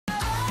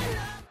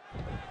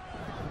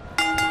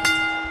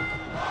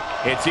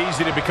It's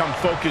easy to become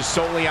focused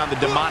solely on the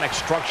demonic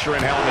structure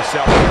in Hell in a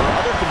Cell. There are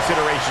other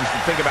considerations to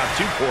think about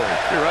too, Corey.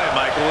 You're right,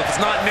 Michael. If it's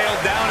not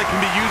nailed down, it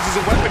can be used as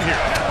a weapon here.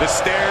 The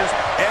stairs,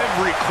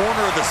 every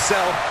corner of the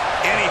cell,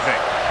 anything.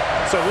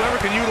 So whoever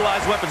can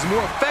utilize weapons more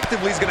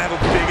effectively is going to have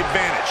a big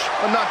advantage.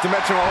 Well, not to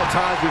mention all the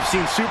times we've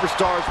seen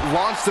superstars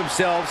launch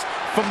themselves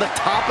from the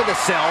top of the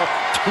cell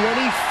 20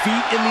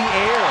 feet in the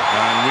air.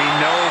 And we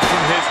know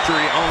from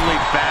history only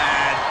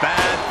bad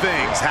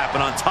things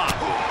happen on top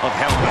of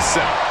Hell in a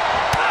Cell.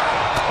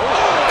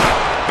 Oh,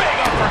 big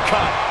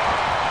uppercut.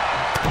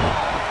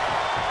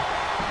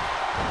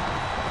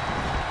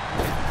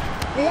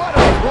 What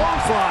a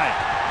clothesline.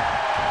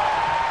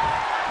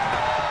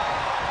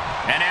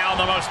 And now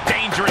the most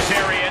dangerous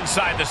area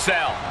inside the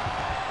cell.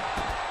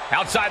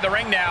 Outside the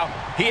ring now,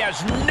 he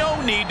has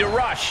no need to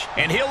rush,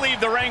 and he'll leave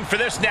the ring for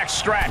this next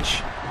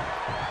stretch.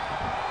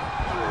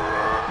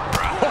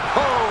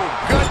 Oh,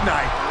 good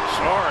night.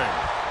 Sorry.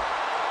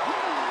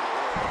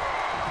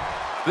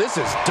 This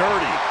is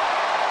dirty.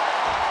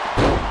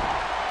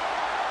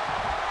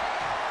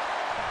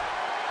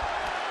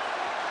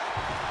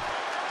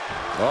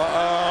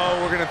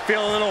 Uh-oh, we're going to feel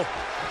a little...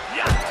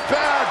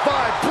 Bad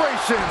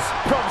vibrations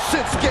from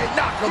King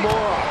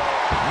Nakamura.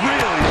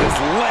 Really just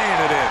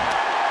laying it in.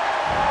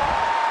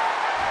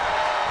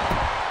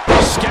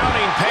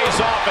 Scouting pays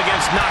off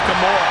against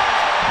Nakamura.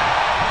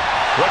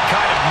 What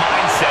kind of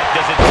mindset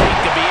does it take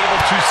to be able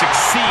to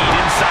succeed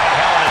inside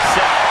Hell in a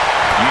Cell?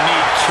 You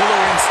need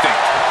killer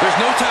instinct. There's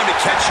no time to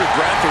catch your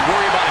breath or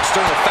worry about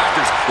external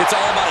factors. It's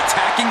all about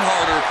attacking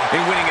harder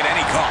and winning at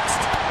any cost.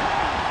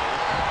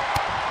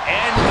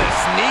 Endless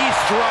knee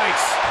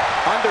strikes.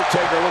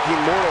 Undertaker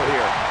looking mortal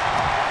here.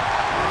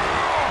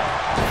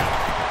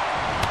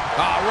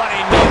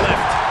 Running knee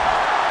lift.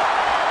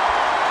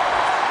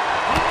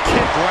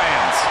 Kick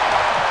lands.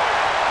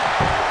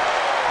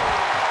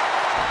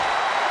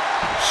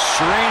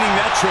 Straining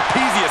that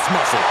trapezius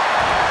muscle.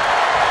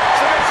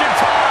 Submission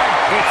time.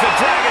 It's the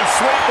Dragon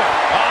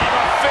Sleeper.